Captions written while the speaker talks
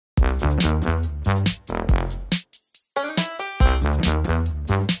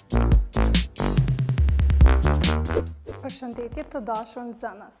Përshëndetje të dashur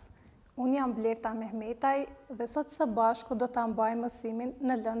nxënës. Unë jam Blerta Mehmetaj dhe sot së bashku do ta mbaj mësimin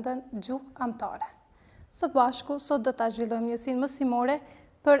në lëndën Gjuhë amtare. Së bashku sot do ta zhvillojmë njësinë mësimore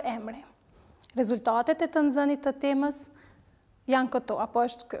për emri. Rezultatet e të nxënit të temës janë këto, apo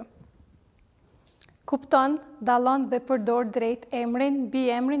është ky. Kupton, dallon dhe përdor drejt emrin,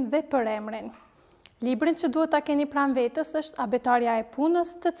 biemrin dhe përemrin. Librin që duhet ta keni pranë vetes është Abetarja e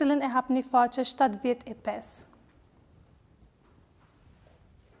punës, të cilën e hapni faqe 75.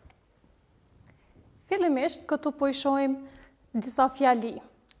 Fillimisht, këtu po i shohim disa fjali.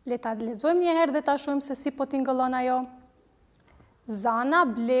 Le ta lexojmë një herë dhe ta shohim se si po tingëllon ajo. Zana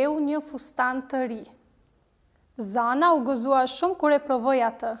bleu një fustan të ri. Zana u gëzua shumë kur e provoi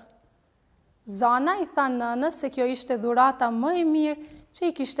atë. Zana i tha nënës se kjo ishte dhurata më e mirë që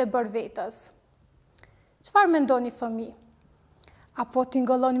i kishte bërë vetës. Çfarë mendoni fëmijë? Apo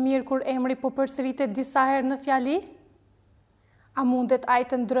tingëllon mirë kur emri po përsëritet disa herë në fjali? A mundet ai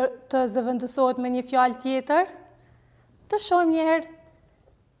të zëvendësohet me një fjalë tjetër? Të shohim një herë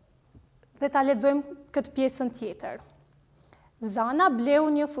dhe ta lexojmë këtë pjesën tjetër. Zana bleu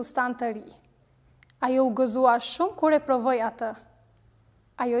një fustan të ri. Ajo u gëzua shumë kur e provoi atë.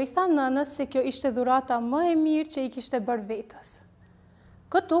 Ajo i tha nënës se kjo ishte dhurata më e mirë që i kishte bërë vetës.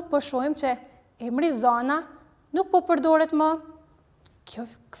 Këtu po shohim që emri Zana nuk po përdoret më.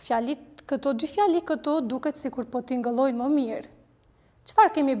 Këto dy fjali këtu duket sikur po tingëllojnë më mirë.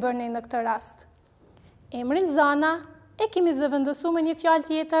 Çfarë kemi bërë ne në këtë rast? Emrin Zana e kemi zëvendësuar me një fjalë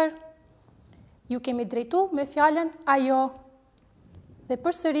tjetër. Ju kemi drejtuar me fjalën ajo dhe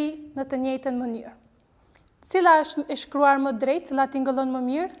përsëri në të njëjtën mënyrë. Cila është e shkruar më drejt, cila tingëllon më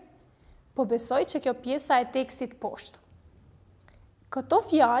mirë? Po besoj që kjo pjesa e tekstit poshtë. Këto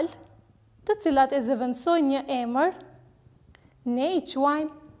fjalë, të cilat e zëvendësojnë një emër, ne i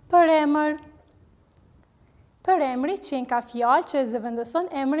quajmë përemër. Përemri qenë ka fjalë që e zëvendëson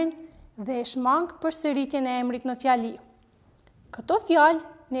emrin dhe e shmang përsëritjen e emrit në fjali. Këto fjalë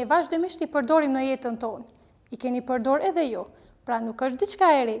ne vazhdimisht i përdorim në jetën tonë. I keni përdor edhe ju, pra nuk është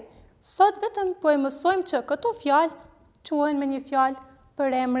diçka e re. Sot vetëm po e mësojmë që këto fjalë quhen me një fjalë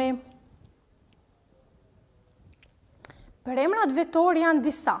përemri. Përemrat vetor janë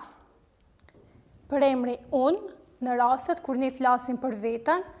disa. Përemri unë, në rastet kur ne flasim për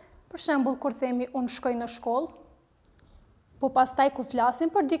veten, për shembull kur themi unë shkoj në shkollë, po pastaj kur flasim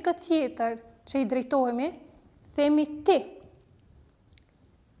për dikë tjetër që i drejtohemi, themi ti.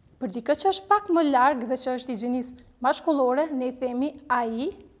 Për dikë që është pak më larg dhe që është i gjinisë mashkullore, ne themi ai.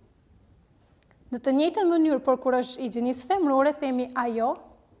 Në të njëjtën mënyrë, por kur është i gjinisë femrore, themi ajo.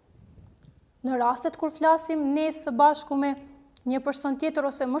 Në rastet kur flasim ne së bashku me një person tjetër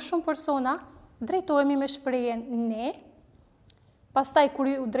ose më shumë persona, drejtohemi me shprehjen ne. Pastaj kur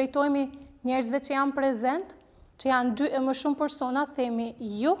ju drejtohemi njerëzve që janë prezent, që janë 2 e më shumë persona, themi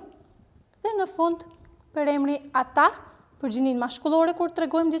ju. Dhe në fund, përemri ata, për gjininë mashkullore kur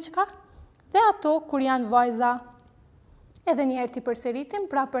tregojmë diçka, dhe ato kur janë vajza. Edhe një herë ti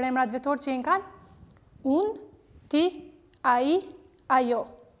përsëritim, pra përemrat vetor që janë kanë unë, ti, ai, ajo,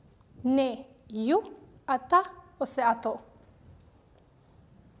 ne, ju, ata ose ato.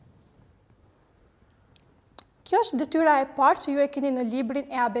 Kjo është detyra e parë që ju e keni në librin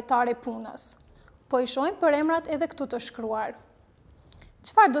e Abetare punës. Po i shohim përemrat edhe këtu të shkruar.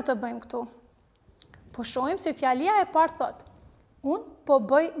 Çfarë do të bëjmë këtu? Po shohim se fjalia e parë thot: unë po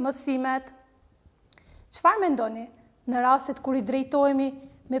bëj mësimet. Çfarë mendoni? Në rastet kur i drejtohemi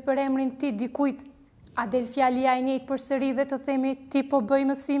me përemrin ti dikujt, a del fjalia e njëjtë përsëri dhe të themi ti po bëj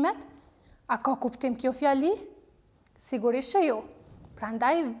mësimet? A ka kuptim kjo fjali? Sigurisht që jo.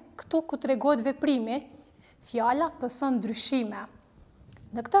 Prandaj këtu ku tregohet veprimi, fjala pëson ndryshime.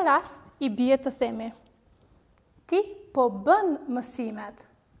 Në këtë rast i bie të themi ti po bën mësimet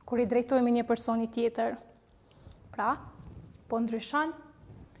kur i drejtohemi një personi tjetër. Pra, po ndryshon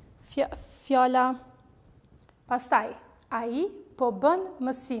fjala. Pastaj, ai po bën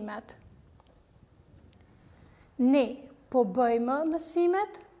mësimet. Ne po bëjmë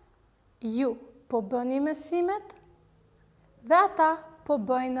mësimet, ju po bëni mësimet, dhe ata po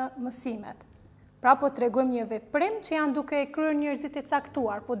bëjnë mësimet. Pra po tregojmë një veprim që janë duke e kryer njerëzit e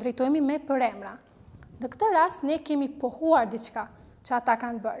caktuar, po drejtohemi me përemra. Në këtë rast ne kemi pohuar diçka që ata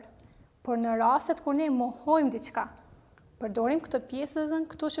kanë bërë. Por në rastet kur ne mohojmë diçka, përdorim këtë pjesën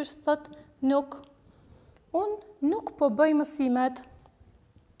këtu që thot nuk. Unë nuk po bëj mësimet.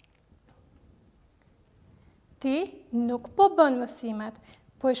 Ti nuk po bën mësimet.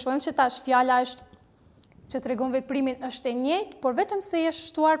 Po e shohim që tash fjala është që tregon veprimin është e njëjtë, por vetëm se është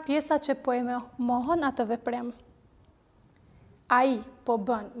shtuar pjesa që po e mohon atë veprim. Ai po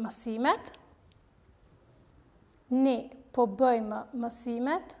bën mësimet, ne po bëjmë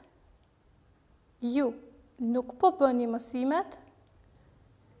mësimet, ju nuk po bëni mësimet,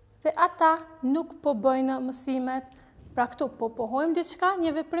 dhe ata nuk po bëjnë mësimet. Pra këtu po pohojmë diçka,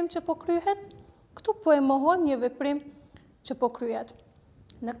 një veprim që po kryhet, këtu po e mohojmë një veprim që po kryhet.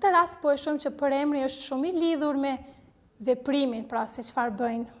 Në këtë rast po e shohim që përemri është shumë i lidhur me veprimin, pra se çfarë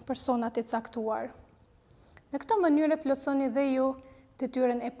bëjnë personat e caktuar. Në këtë mënyrë plotësoni dhe ju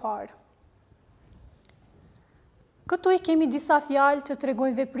detyrën e parë. Këtu i kemi disa fjalë që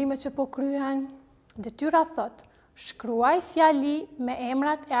tregojnë veprimet që po kryhen. Detyra thot: shkruaj fjali me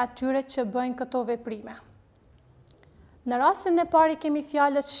emrat e atyre që bëjnë këto veprime. Në rastin e parë kemi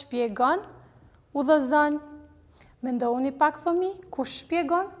fjalët shpjegon, udhëzon. Mendoni pak fëmijë, kush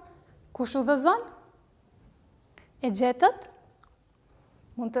shpjegon, kush udhëzon? E gjetët?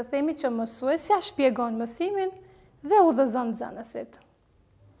 Mund të themi që mësuesja shpjegon mësimin dhe udhëzon nxënësit.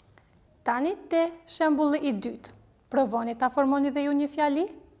 Tani te shembulli i dytë. Provoni ta formoni dhe ju një fjali.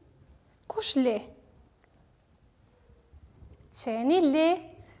 Kush le? Qeni le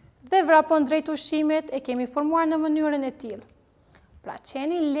dhe vrapon drejt ushqimit, e kemi formuar në mënyrën e tillë. Pra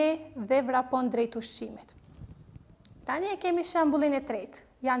qeni le dhe vrapon drejt ushqimit. Tani e kemi shembullin e tretë.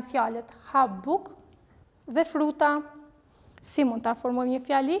 Janë fjalët ha buk dhe fruta. Si mund ta formojmë një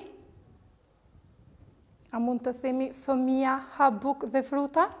fjali? A mund të themi fëmia ha buk dhe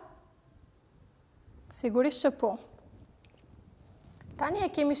fruta? Sigurisht që po. Tani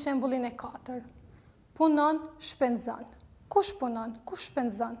e kemi shembullin e katërt. Punon, shpenzon. Kush punon? Kush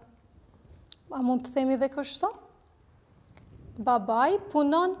shpenzon? A mund të themi dhe kështu? Babai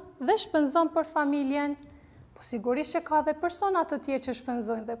punon dhe shpenzon për familjen, po sigurisht që ka dhe persona të tjerë që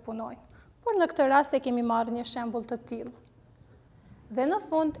shpenzojnë dhe punojnë. Por në këtë rast e kemi marrë një shembull të tillë. Dhe në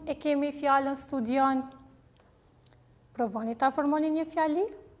fund e kemi fjalën studion. Provoni ta formoni një fjali.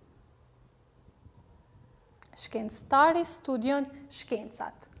 Shkencëtari studion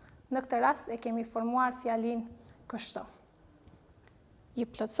shkencat. Në këtë rast e kemi formuar fjalin kështu. I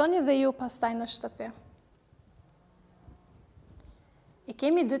plotësoni dhe ju pastaj në shtëpi. E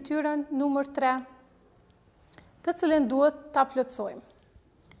kemi detyrën numër 3, të cilën duhet ta plotësojmë.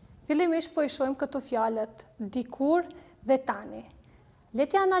 Fillimisht po i shohim këto fjalët dikur dhe tani. Le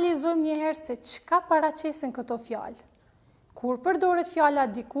të analizojmë një herë se çka paraqesin këto fjalë. Kur përdoret fjala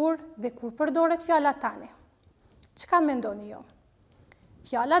dikur dhe kur përdoret fjala tani. Çka mendoni ju?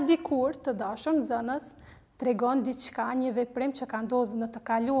 Fjala dikur, të dashur nxënës, tregon diçka, një veprim që ka ndodhur në të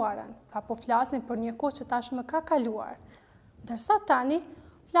kaluarën. Pra po flasim për një kohë që tashmë ka kaluar. Ndërsa tani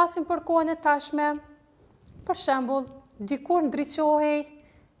flasim për kohën e tashme. Për shembull, dikur ndriçohej.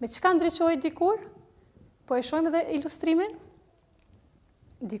 Me çka ndriçohej dikur? Po e shohim edhe ilustrimin.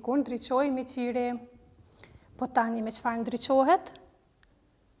 Dikur ndriçohej me qire. Po tani me çfarë ndriçohet?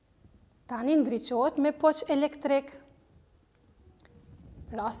 Tani ndriçohet me poç elektrik.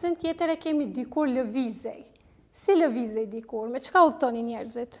 Rastin tjetër e kemi dikur lëvizej. Si lëvizej dikur? Me çka udhtonin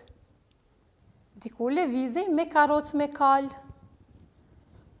njerëzit? Dikur lëvizej me karrocë me kal.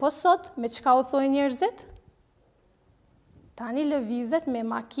 Po sot me çka udhtojnë njerëzit? Tani lëvizet me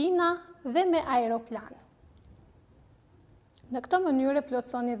makina dhe me aeroplan. Në këtë mënyrë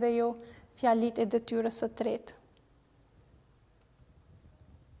plotësoni dhe ju fjalitë e detyrës së tretë.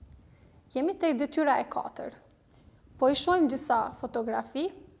 Jemi tek detyra e 4. Po i shohim disa fotografi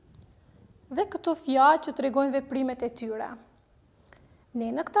dhe këto fjalë që tregojnë veprimet e tyre.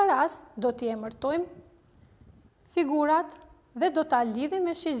 Ne në këtë rast do t'i emërtojmë figurat dhe do ta lidhim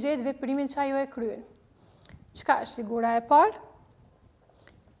me shigjet veprimin që ajo e kryen. Çka është figura e parë?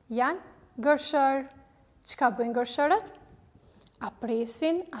 Janë gërshër. Çka bëjnë gërshërët? A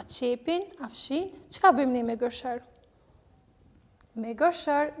presin, a qepin, a fshin? Çka bëjmë ne me gërshër? Me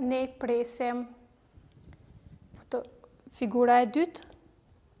gërshër ne presim. Figura e dytë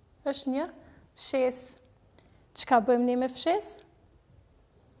është një fshes. Çka bëjmë ne me fshes?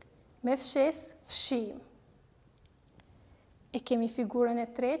 Me fshes fshim. E kemi figurën e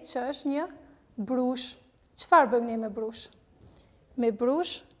tretë që është një brush. Çfarë bëjmë ne me brush? Me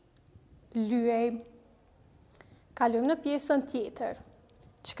brush lyejmë. Kalojmë në pjesën tjetër.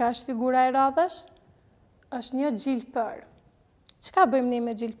 Çka është figura e radhës? Është një gjilpër. Çka bëjmë ne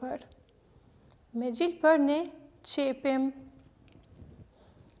me gjilpër? Me gjilpër ne qepim.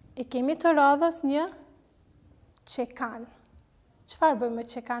 E kemi të radhës një qekan. Çfarë bëjmë me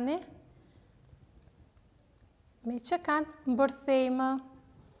qekani? Me qekan mbërthejmë.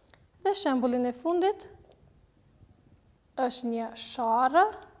 Dhe shembullin e fundit është një sharrë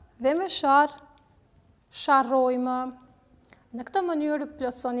dhe me sharrë sharrojmë. Në këtë mënyrë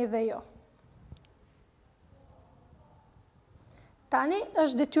plotësoni dhe jo. Tani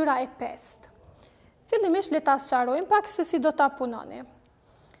është detyra e 5. Fillimisht le ta sqarojmë pak se si do ta punoni.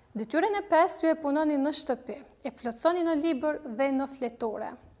 Detyrën e 5 ju e punoni në shtëpi, e plotësoni në libër dhe në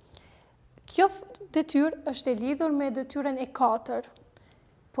fletore. Kjo detyrë është e lidhur me detyrën e 4.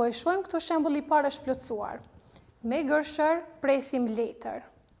 Po e shohim këtu shembulli i parë është plotësuar. Me gërshër presim letër.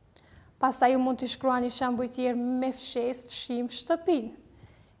 Pastaj ju mund të shkruani shembuj tjerë me fshes, fshim shtëpinë.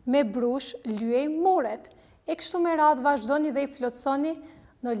 Me brush lyejm muret. E kështu me radhë vazhdoni dhe i plotësoni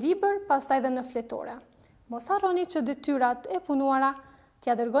në libër, pastaj dhe në fletore. Mos harroni që detyrat e punuara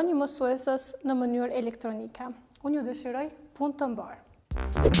t'ia dërgoni mësuesës në mënyrë elektronike. Unë ju dëshiroj punë të mbarë.